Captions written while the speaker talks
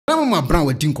my brown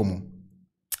we din komo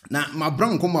na my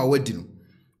brown komo a wadi no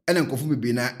ene nkofo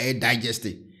bibi na digest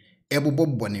e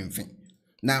bobo ne mfe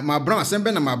na my brown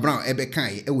asembe na my brown ebe kan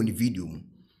e woni video mu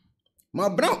my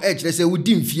brown kire se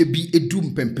wodi mfie bi edu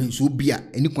mpempen so bi a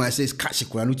eni kwan se cash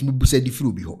kura no timi busa di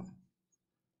firi bi ho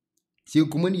si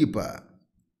komo ni pa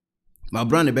my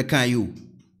brown ebe kan yo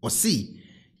o si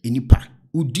enipa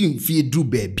wodi mfie dru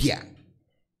ba bia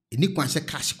eni kwan se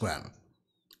cash kura no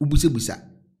ubusa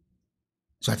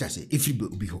so I say if you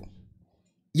be ho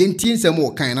yentin some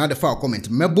more kind now the file comment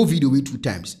mebo video we 2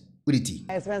 times with it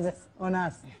expenses on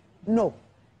us no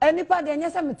enipa de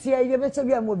nyesa metia ye beto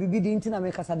bia mo bibi di ntina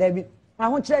me kasa da bi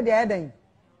aho kire de eden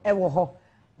e wo ho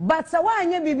but say wa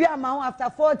anya bibi ama ho after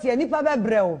 40 enipa be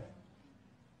brew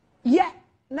ye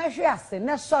na hwe ase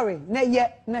na sorry na ye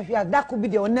na hwe da ko bi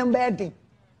de onem be eden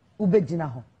ubegina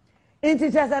ho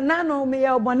inti chesa nano me ye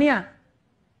obone a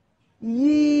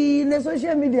yi ne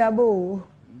social media bo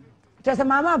chesa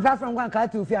mama platform kan ka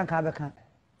tu fi an ka be kan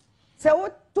se wo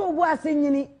to bo ase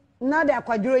nyini na de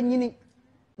akwaduro nyini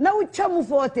na wo twamu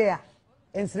 40 a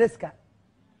ensreska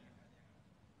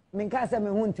minka se me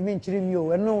hu ntimi nchiri mi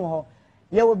o eno ho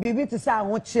ye wo bibi to sa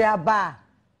ho chia ba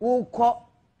wo ko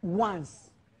once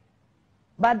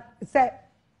but say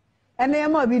ene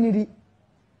ma bi ni di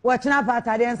wo china pa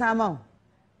tade ensa ma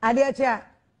ade chia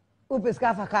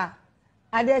upeska faka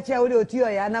ade chia wo de otuo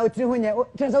ya na otiri hu nye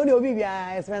chesa wo de obi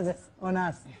bia expenses on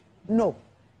us no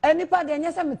enipa de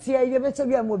nyesa metia ye beto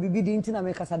bia mo bibi di ntina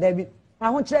me kasa da bi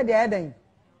aho kire de eden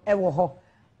e wo ho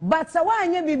but say wa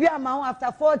anya bibi ama ho after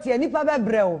 40 enipa be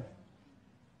brew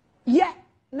ye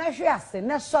na hwe ase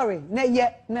na sorry na ye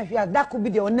na hwe da ko bi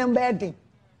de onem be eden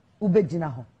ubegina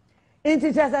ho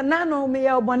inti chesa nano me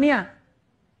ye obone a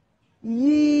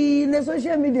yi ne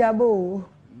social media bo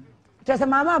chesa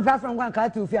mama platform kan ka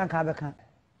tu fi an ka be kan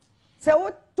se wo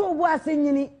to bo ase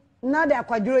nyini na de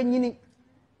akwaduro nyini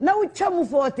na wo twamu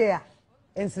 40 a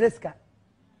ensreska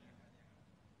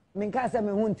minka se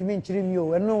me hu ntimi nchiri mi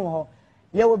o eno ho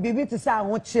ye wo bibi to sa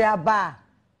ho chia ba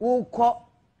wo ko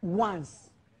once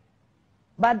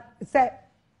but say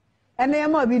ene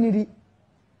ma bi ni di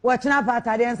wo china pa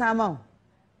tade ensa ma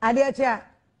ade chia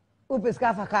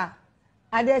upeska faka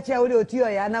ade chia wo de otuo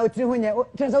ya na otiri hu nye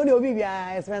chesa wo de obi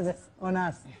bia expenses on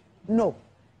us no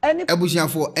any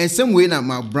abusiafo ensem we na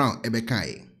my brown ebe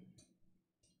kan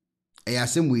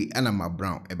asem we ana my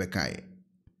brown ebe kan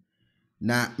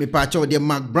na me pa cha de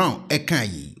Mark Brown kan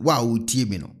yi wa o tie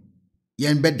mi no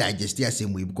yen be digest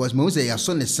asem we because me say ya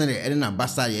so ne sere ene na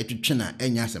basa ye twetwe na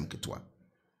enya asem ketwa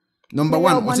number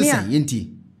 1 osese yenti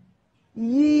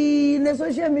yi ne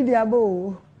social media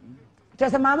bo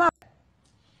chesa mama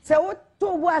se wo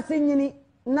to bo ase nyini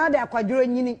na de akwaduro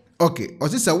nyini okay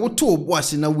osese wo to bo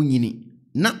ase na wo nyini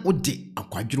na wo de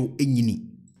akwaduro enyini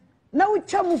na wo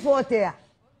twamu 40 a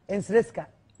ensreska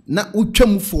na wo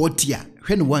twamu 40 a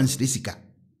hwe ne once resika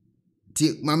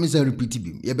ti mama say repeat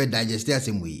bim ye be digest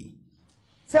asem we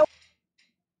se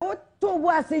wo to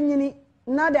bo ase nyini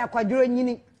na de akwaduro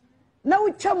nyini na wo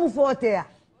twamu 40 a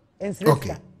ensreska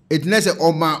okay it na say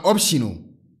oma optional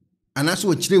anaso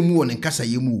wo kire mu won nkasa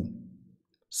ye mu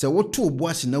se wo to bo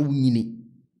ase na wo nyini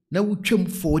na wo twamu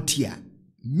 40 a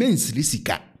mens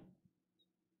resika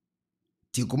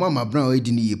ti kuma ma brown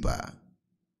edi ni yepa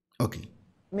okay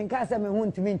minka se me hu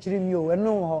ntimi nchiri mi o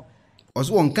eno ho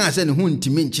oso won kan se ne hu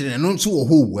ntimi nchiri no so wo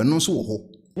ho eno so wo ho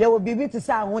ye wo bibi to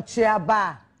sa ho chia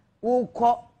ba wo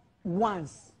ko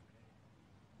once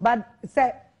but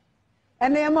say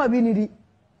ene ma bi ni di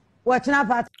wo china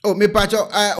part oh me pa cho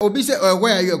obi se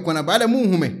where are you kona ba da mu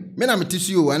hu me na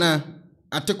metisu o ana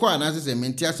atekọ ana se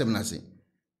menti asem na se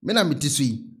me na metisu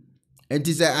yi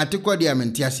enti se atekọ dia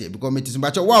menti ase because metisu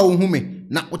ba cho wa wo hu me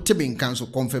na wotebe nkan so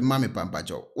confirm ma me pampa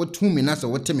cho wotu me na se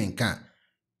wotebe nkan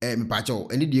me pa cho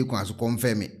eni die kwan so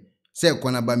confirm me se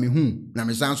kona ba me hu na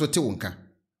me san so te wo nkan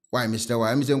why Mr.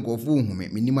 Why me se nkofu hu me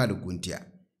nima de kuntia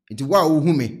enti wa wo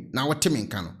hu me na wotebe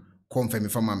nkan no confirm me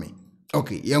for ma me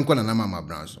okay yenko na Nana Ama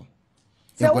Mcbrown so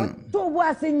se to bo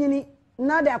ase nyini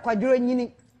na de akwaduro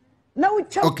nyini na wo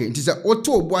twa okay enti se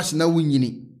oto bo ase na wo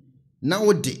nyini na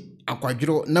wo de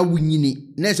akwaduro na wo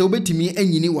nyini na se obetimi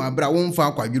anyini wa abra wo mfa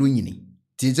akwaduro nyini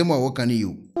tinzem a wo kan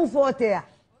yo 40 a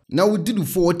na wo didu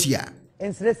 40 a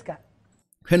ensreska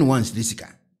when once resika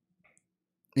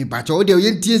me pa cho de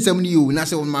yentie nsem ni yo na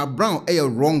se my brown e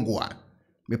wrong wa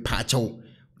me pa cho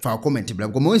fa comment bla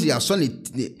because mo si aso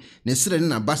ne sire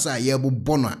na basa ye bo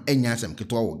bono enya asem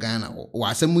keto wo Ghana wo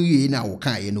asem yi na wo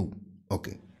kan ye no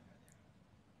okay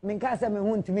minka se me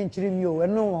hu ntimi nchiri mi o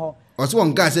eno ho oso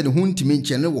won ga se ne hu ntimi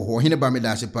nche ne wo ho hene ba me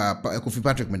da se pa Kofi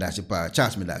Patrick me da se pa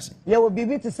Charles me da se ye wo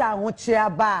bibi to sa ho chia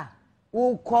ba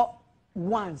wo ko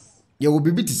once ye wo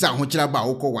bibi ti sa ho kira ba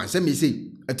wo ko wan se me say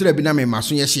etura bi na me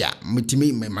maso ye hye a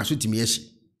metimi me maso timi ye hye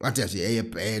what I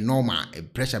say normal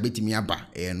pressure betimi aba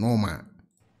normal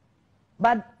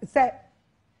but say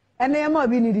ene ma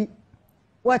obi ni di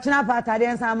wo china pa atade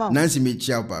ensa ma Nancy me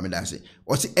chia pa me da say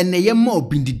o se ene ye ma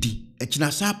obi ndidi e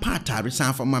china sa pa atade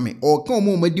san fa ma me o kan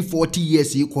mo ma di 40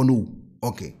 years e ko no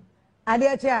okay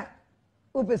ade chia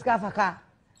upeska faka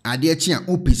ade chia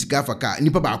upeska faka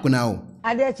nipa ba ko na o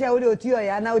ade chia wo de otuo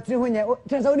ya na otiri hunye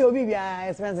twense wo de obi bia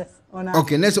expenses ona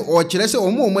okay next o kire se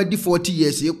o mo ma di 40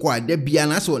 years e ko ade bia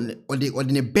na so o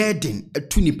de ne burden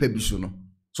atu nipa bi so no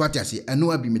so ati ase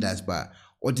eno abi me das ba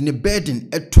o de ne burden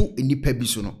atu nipa bi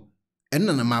so no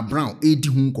Nana Ama Mcbrown edi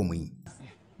hu nkomo yi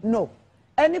no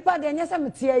enipa de nyesa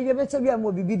metia ye beta bia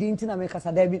mo bibi di ntina me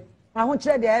kasa da bi aho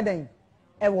kire de eden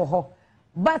e wo ho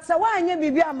but se wa anya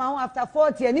bibi ama ho after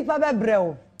 40 enipa be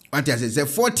brew ati ase say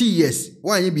 40 years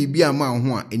wa anya bibi ama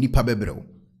ho a enipa be brew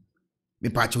me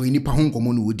pa che enipa hu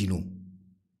nkomo no wodi no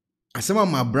asema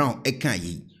Mcbrown e kan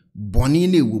yi boni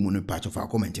na ewo mu no pa che fa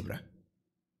comment bra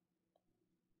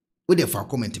wo de fa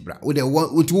comment bra wo de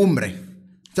wo ti wo mre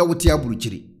ta wo ti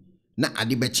aburuchiri na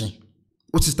ade beche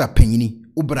wo sister panyini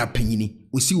wo bra panyini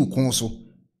wo si wo kon so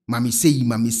mami sei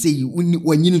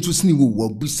wanyini to sini wo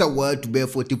bisa wa to be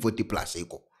 40 plus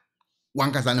eko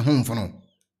wankasa ne homfo no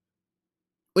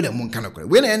wo de mon kana kore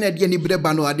we na de ni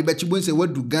breba no ade beche bon se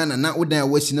wadu Ghana na wo dan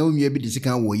wasi na onwia bi de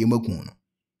sika wo yemakun no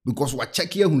because wa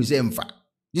check ya hunu se mfa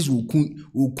this wo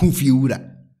kun fie wura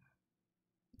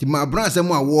ti Mcbrown se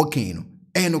mo a walking no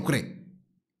no kore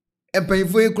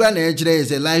empanyfo ekura na ejire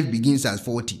say life begins at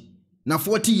 40 na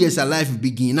 40 years a life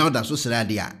begin now that so sra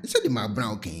dia say the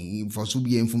Mcbrown okay for so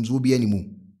be enfumso be animu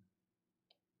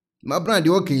Mcbrown the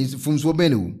okay fumso be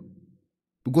no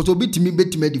because obitimi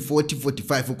betime di 40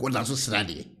 45 ko that so sra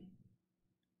dia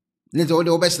nete o de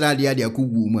obesra dia dia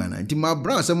kugu mu ana nti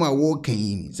Mcbrown say ma wo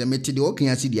kan say meti de okay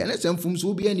asi dia na say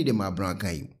enfumso be ani de Mcbrown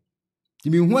kan yi ti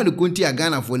mi hu ade konti a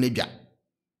Ghana fo na dwa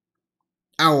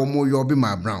a o mo yo be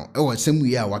Mcbrown e wo samu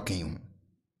yi a wakan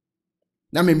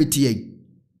na me metie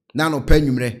na no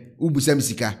panwumre ubusam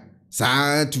sika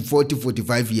saa to 40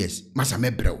 45 years masa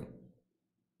mebrew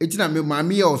etina me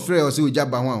maami ya ofre o se oja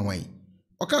ba ho anwan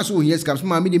o kan so ohia sika so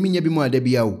maami de minya bi mu ada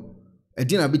bia o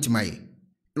edina bitimaye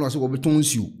na o se wo beton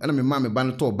nsiu na me maami ba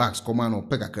no to bags koma no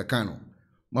peka kraka no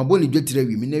maboni dwetire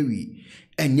wi me na wi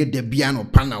enye da bia no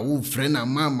pa na wo frɛ na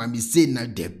mama mi se na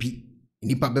da bi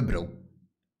nipa bebrew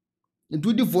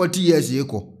ntu di 40 years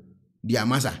eko di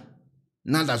amasa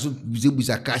na da so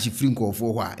buza cash free nko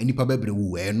for ho a enipa bebre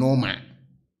wu normal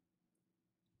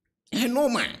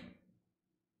normal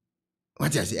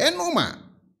what you say normal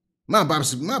ma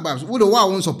babs wo do wa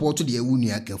won support to the ewu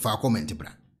nua ke fa comment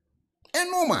bra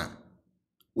normal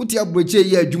wuti abroche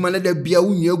ye adwuma na da bia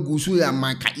wo nua gusu ya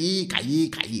ma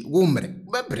kai wo mre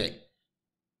bebre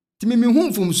timi mi hu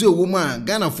mfum so ewu ma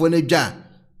Ghana fo na dwa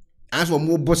aso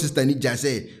mo boss sister ni ja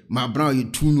say Mcbrown you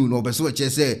tunu no be so che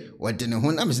say what ne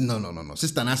ho na me no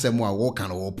sister na say mo a wo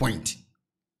kan wo point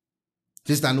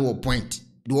sister no wo point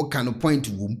do wo kan point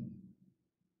wo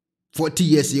 40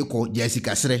 years e ko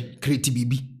Jessica sere create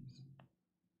bibi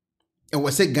e wo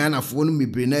say Ghana fo no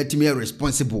mebre na timi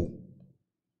responsible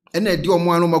e na di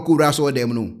omo anu makura so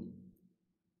dem no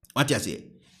what you say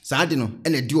saade no e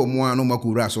na di omo anu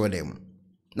makura so dem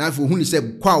na fo huni se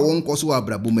kwa won koso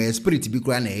abrabo ma spirit bi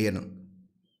kura na eye no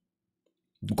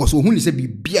because huni se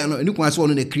bibia no eni kwa so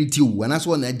no na create wu ana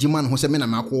so na agima no ho se me na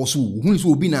makoso wu huni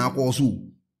so obi na akoso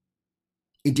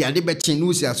enti ade be chen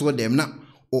no si aso dem na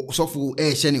sofo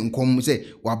hye ne nkom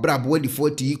se wabrabo di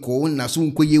 40 ko na so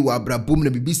nkoye wabrabo na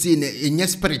bibi se na enye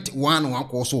spirit one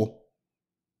akoso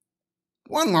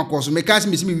me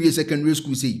kasi me wi secondary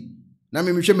school sei na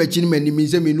me hwe machi ni mani mi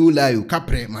se me no layo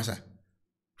kapre masa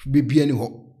bibia ni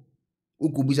ho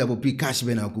okubusa bo pi cash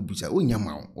be na okubusa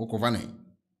onyama wo okova na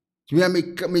tumi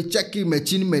me check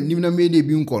machi ni mani na me de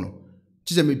bi nko no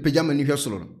ti se me pejama ni hwe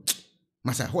soro no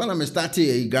masa ho na me start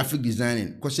graphic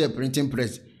designing ko se printing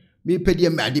press me pedi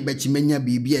me ade be chi manya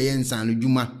bibia ye nsan no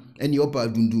dwuma eni opa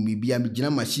dundum bibia me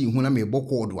gina machine ho na me bo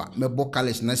code wa me bo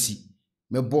colors na si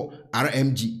me bo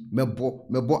RMG me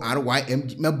bo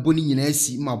RYMG me bo ni nyina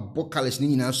si ma bo colors ni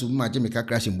nyina so ma je me ka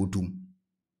crash mbotum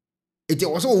eti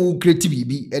wo so create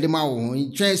bibi e de ma wo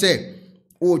twen se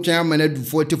wo twen amana du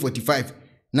 40 45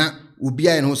 na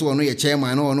obia ye no so no ye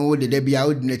chairman no no de da bia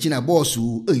wo na chi na boss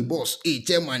boss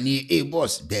chairman ni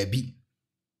boss da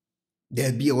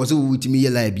bi wo so wutimi ye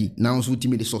la bi na so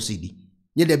wutimi de subsidy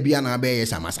nye da bia na ba ye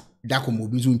samasa da ko mo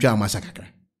bi so ntwa amasa kakra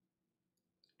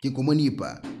ki ko mo ni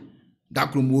pa da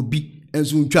ko mo bi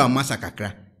enso ntwa amasa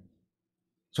kakra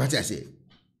so ati ase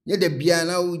nye da bia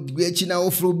na wo chi na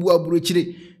ofro bu aburo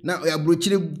chire na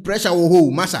aburuchire pressure wo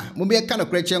ho masa mo be ka na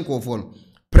kra chen ko fo no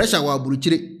pressure wo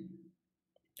aburuchire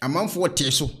amanfo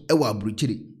te so e wo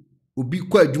aburuchire obi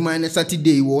kwa adwuma ne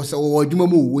Saturday wo se wo adwuma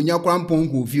mo wo nya kra mpon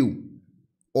ko fie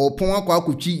o pon akwa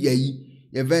akotwi yayi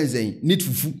ye venzen nit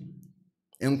fufu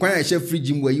enkwan a hye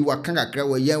fridge mu yi waka kakra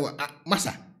wo ye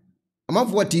masa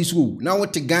amanfo te so na wo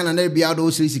te Ghana na bia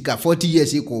do sika 40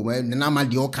 years ko na ma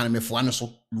de o kan me fo ano so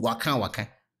waka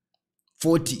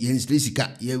 40 years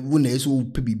sika ye wo na so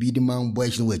pe bibi de man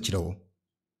boys no wachire wo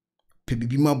pe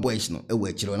bibi ma boys no e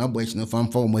wachire na boys no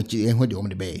famfa wo machi e ho de o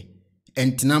de be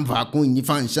entina va ko nyi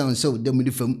fan shan so de mu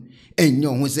de fam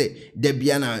enyo ho se de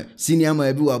bia na senior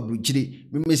ma bi wa bruchiri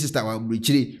me sister wa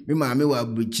bruchiri me maame wa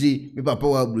bruchiri me papa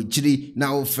wa bruchiri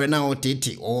na o fre na o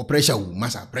tete o pressure wo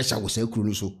masa pressure wo se kru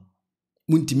no so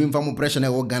muntimi mfa mo pressure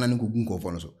na wo Ghana no kogun ko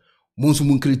fo no so mo so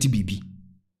mun kreti bibi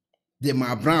de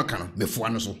ma brown kan me fo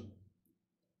no so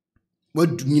what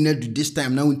nyina do this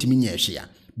time na wontimi nya hwe ya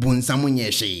bonsam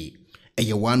nya hwe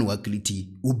eye wan wa kreti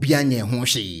obi anya ho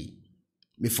hwe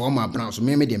me fo ma brown so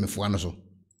me de me fo no so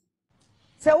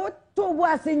se wo to bo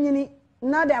ase nyini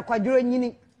na de akwadworo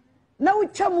nyini na wo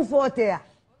twam forte a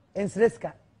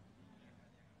ensreska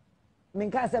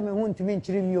menka se me hu ntimi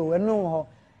nchiri mi o eno ho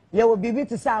ye wo bibi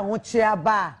to say ho chia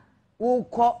ba wo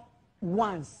ko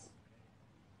once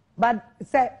but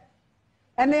say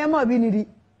ene ma bi ni di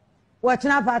wo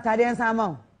china pa atade ensa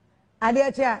ma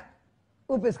ade chia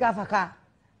wo peska faka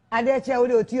ade chia wo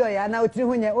de otuo ya na otiri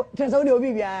ho nye twense wo de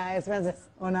obi bia expenses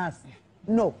on us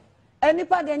no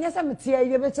enipa de nyesa metia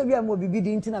ye beto bia mo bibi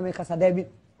di ntina me kasa da bi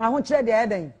aho kire de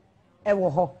eden e wo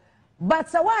ho but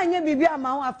say wa anya bibi ama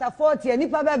ho after 40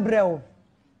 enipa be brew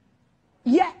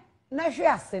ye na hwe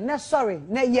ase na sorry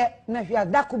na ye na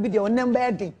hwe da ko bi de onem be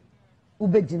eden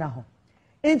ubegina ho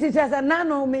inti chesa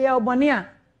nano me ye obone a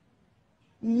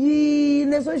yi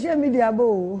ne social media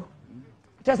bo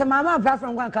chesa mama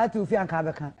platform kan ka tu fi an ka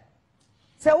be kan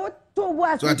se wo to bo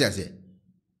ase so ati ase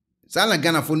sala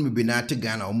Ghana phone me be na ate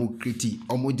Ghana omo kriti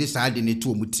omo de saade ne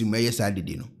to omo tirim eye saade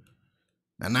de no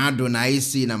na ado na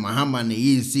isi na mahama na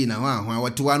isi na ho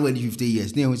watu 150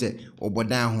 years ne ho se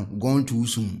obodan ho gone to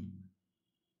usum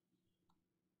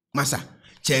masa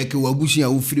check wabushi a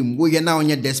ufirim wo ye na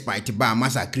onye despite ba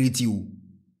masa kriti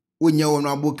onye wono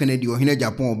abo Canada o hina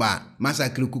Japan ba masa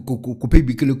ko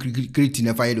pebi kilo kriti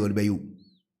na fire de wo be yo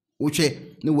wo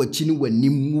hwe ne wachi ne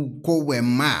wanim ko we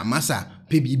ma masa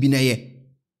pebi bi na ye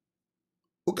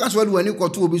o ka so wani ko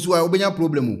to obi so a obenya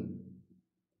problem o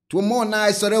to mo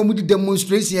na sore o mu di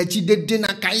demonstration a chi dede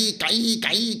na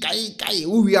kai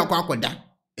o wi akwakoda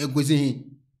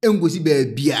engosi ba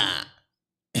bia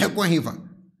e ko hefa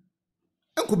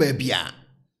enko ba bia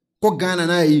ko Ghana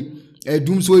na yi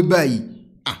edum so ba yi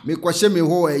me ko hye me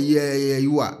ho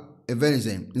yiwa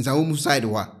evangelism nsa wo mu side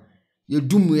ho ye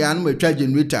dum ya no matwa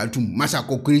generator atum masa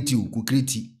ko kriti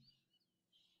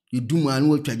ye dum anu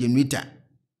matwa generator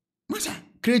masa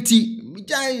kreti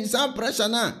mijai sa pressure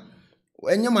na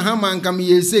enye mahama nkam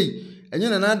yesei enye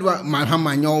na ado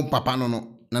mahama nyo papa no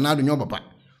na ado nyo papa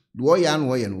do ya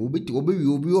no ye no obi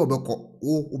obekọ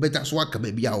obeta so aka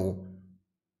ba bia wo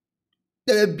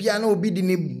de bia na obi di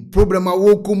ni problem a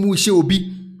wo komu hye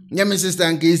obi nye me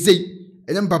sister nka yesei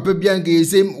enye papa bia nka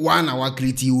yesei wa na wa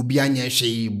kreti obi anya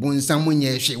hwe bonsam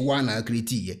nye hwe wa na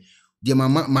kreti ye de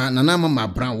mama Nana Ama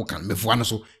Mcbrown wo kan mefo ano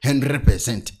so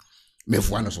 100%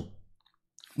 mefo ano so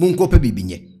munko pe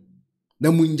bibinye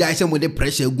na munjai se mo de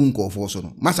pressure gu nkofo so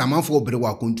no masa manfo obere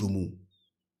wa kontumu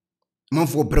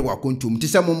manfo obere wa kontumu ti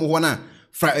se mo ho na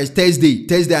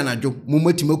Thursday anajo mo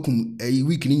matimakum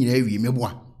week ni nyina awie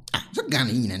meboa so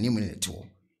Ghana nyina ne mo ne to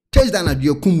Thursday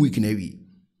anajo kum week na awie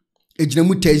ejina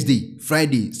mu Thursday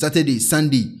Friday Saturday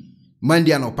Sunday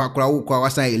Monday anopakora wo kwa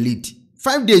wasa elite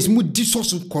 5 days mu di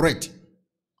source correct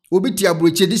obi ti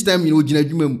abroche this time you ojina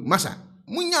dwuma mu masa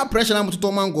munya pressure na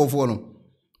mototo man nkofo no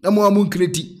na mo amun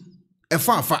kreti e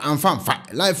fa amfa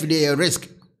life dey risk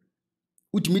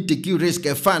utimi take risk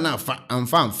e fa na fa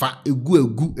amfa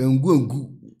egu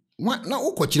na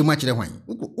ukochire ma kire hwan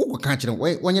ukoka kire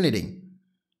wonye ne den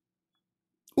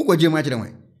ukoje ma kire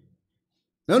hwan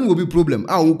na no obi problem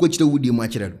a ukochire wudi ma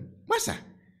kire masa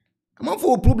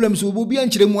amafo problems obi an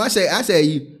kire mu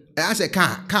ase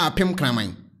ka pem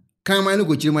kraman no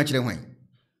kochire ma kire hwan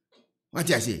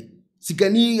wati ase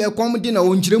sikani ekwamde na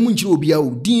onkyire mu nkyire obia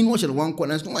o din no hyere wanko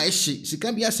na so ahye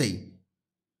sika bia sei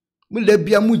mu da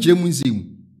bia mu kyire mu nzem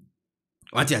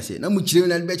wati ase na mu kyire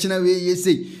na be kyena we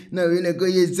yesei na we na go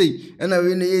yesei na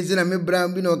we na yesei na me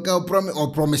bram bi no ka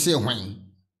promise hwan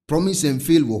promise and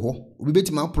fail wo ho obi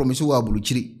betima promise wo abulu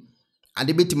kyire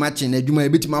ade betima kyen adwuma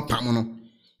betima pam no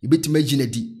betima gina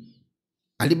di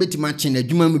ade betima kyen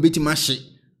adwuma mu betima hye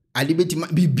ade betima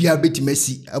bibia betima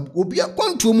si obi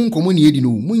akwanto mu nkomo ne yedi no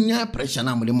munya pressure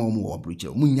na amde ma mu wo approach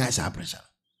munya sa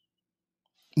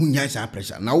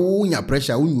pressure na wo nya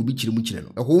pressure wo nyu bi kire mu kire no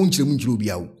eho wo nkire mu nkire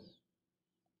obi awo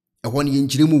eho ne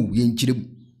yenkire mu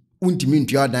untimi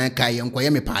ntua dan kai enkoye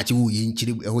me paache wo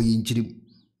yenkire eho yenkire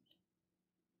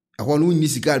eho no nyi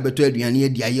sika beto aduane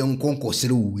adi aye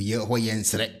nkonkosere wo ye eho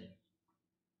yensere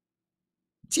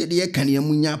tie de kan ye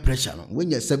munya pressure no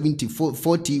when you 70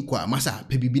 40 kwa masa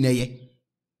pebibi na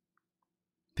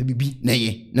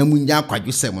ye na munya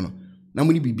akwadwesem no na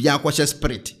mu ni bibia akwhye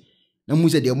spirit na mu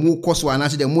se de mu koso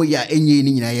anase de mu ya enye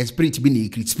ni nyina ye spirit bi na ye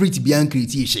spirit bi an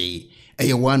create ye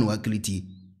eye one wa create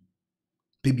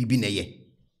pebibi na ye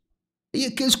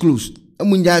case closed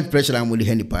munya pressure am le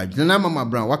hand page Nana Ama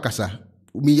Mcbrown wakasa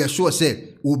me ya sure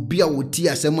say obi a woti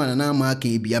asem Nana Ama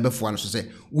kan bia befo an so say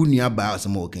wunu aba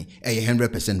asem okan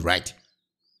 100% right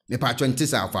me pa 20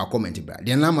 sa for comment bra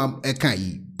de Nana Ama e kan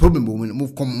yi problem bo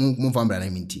move from bra na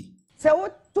minti se wo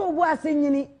to bo ase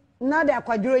nyini na de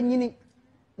akwaduro nyini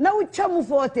na wo twa mu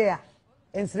forte a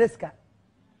ensreska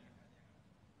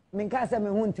men ka se me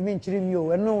hu ntimi nchiri mi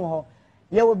o eno ho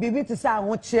ye wo bibi to sa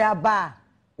ho chia ba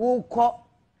wo ko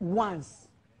once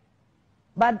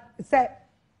but say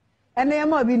ene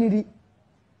ma bi nidi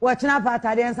wo china pa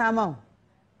tade ensa ma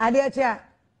ade chia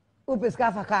wo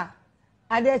peska faka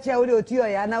ade chia wo de otio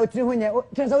ya na otiri ho nye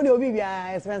chensa wo de obi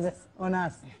bia expenses on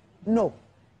us no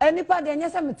enipa de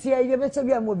nyesa metia ye beto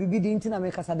bia mo bibi di ntina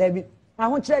me kasa da bi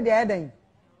aho kire de eden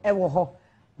e wo ho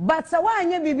but say wa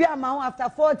anya bibi ama ho after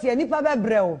 40 enipa be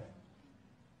brew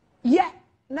ye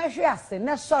na hwe ase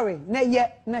na sorry na ye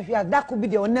na hwe that could be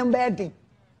the onem be eden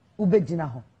ubegina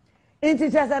ho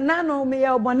inti chesa nano me ye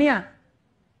obone a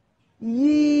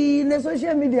yi na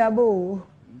social media bo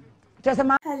chesa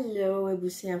ma hello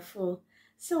ebusiafo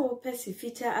so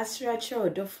pesifita asracha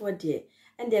odofo de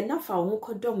and they're not found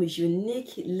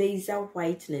unique laser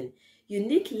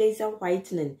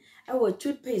whitening. Our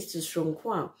toothpaste strong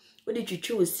kwa. What did you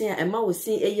choose? Say, and ma was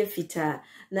saying a fita.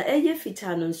 Na eye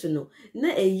fita non sono. Na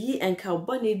a ye and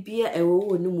carbonate beer a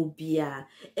wo no beer.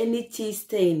 Any tea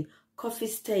stain, coffee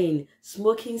stain,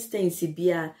 smoking stain,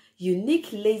 beer.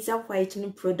 Unique laser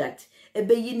whitening product. A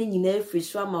beginning in every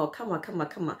swama or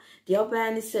kama. The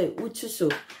other say, uchu so.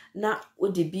 Na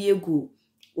would the beer go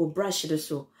or brush it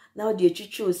so. Now the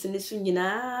chuchu sinisu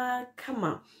nyina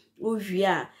kama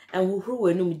uvia and who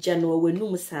wenum jano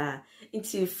wenum sa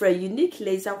into for unique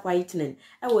laser whitening.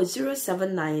 I was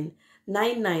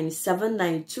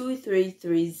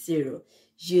 07999792330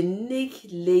 unique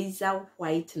laser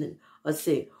whitening or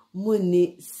say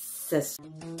muni ses.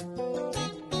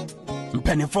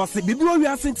 Penifo se bibiro wi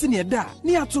asenti ne da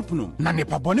ne atopno na ne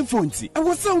pabone fonti e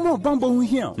wo se wo bambo hu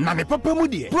hia na ne papa mu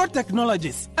de Pro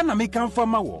Technologies ana me kan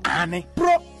fama wo ane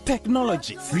Pro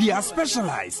Technologies. We are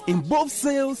specialized in both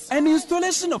sales and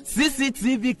installation of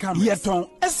CCTV cameras. Yeton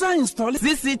esa install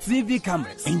CCTV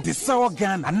cameras in the South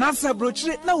Ghana and NASA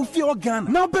brochure na ufi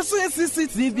Ghana. Now peso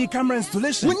CCTV camera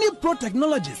installation. We need Pro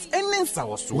Technologies and in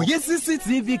South. We get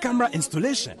CCTV camera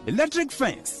installation, electric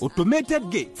fence,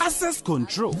 automated gate, access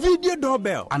control, video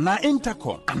doorbell, and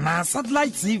intercom, and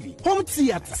satellite TV, home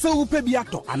theater. So upe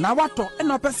biato, and wato,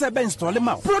 and pese be install them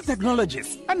out. Pro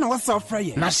Technologies and our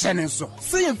software. Na shenenso.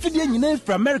 Say fidie nyina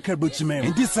from America brochime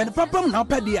and this and papa na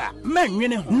opedia man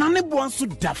nwene ho na ne bo so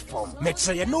da form make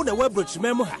sure you know the web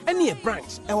brochime mu ha any a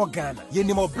branch e wo Ghana ye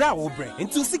ni mo bra wo bre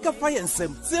into sika fire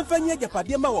nsem se fanya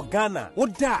japade ma wo Ghana wo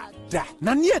da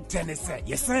na ne tenese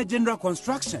yes general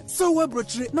construction so web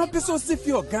brochire na peso si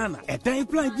fi o Ghana e dan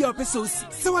plan bi o peso si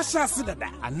se wa sha se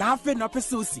dada ana afi na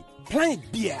peso si plan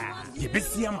bia ye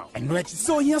besiama eno echi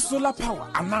so here solar power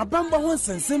ana bamba ho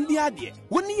nsensem bi ade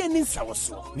woni ye ni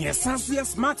nsawoso ne esanso ye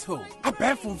smart home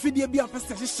abefo video bi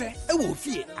apese hye e wo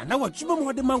fie ana watwuma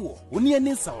mo de ma wo woni ye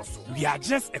ni nsawoso we are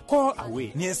just a call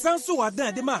away ne esanso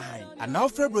wadan de ma han ana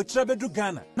ofre brochire bedu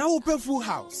Ghana na wo pe full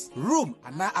house room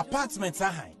ana apartment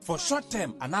ahan for short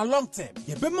term and long term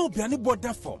ye be ma obiane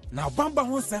border form na bamba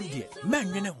ho nsem de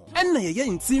manwene ho enna ye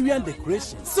interior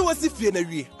decoration so wasi fie na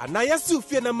wie ana yasu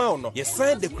fie na ma no yes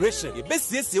sign decoration ye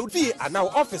besiesie fie ana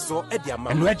office so e dia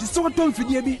ma no e so tom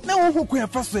fidie bi na wo hokwa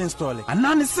fa so install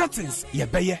ana ne settings ye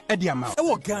beye e dia ma e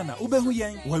wo Ghana wo be hu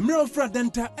yen wo mira ofra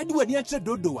denta e de wani a che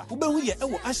dodowa wo be hu ye e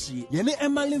wo ahie ye ne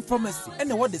Emerlin Pharmacy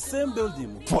and what the same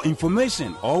building. For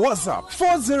information or WhatsApp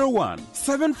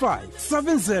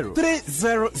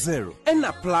 401-7570-300 and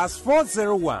a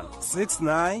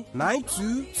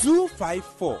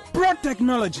 +401-6992-254. Pro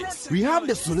Technologies. We have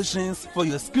the solutions for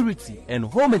your security and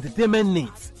home entertainment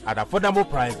needs at affordable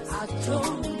prices.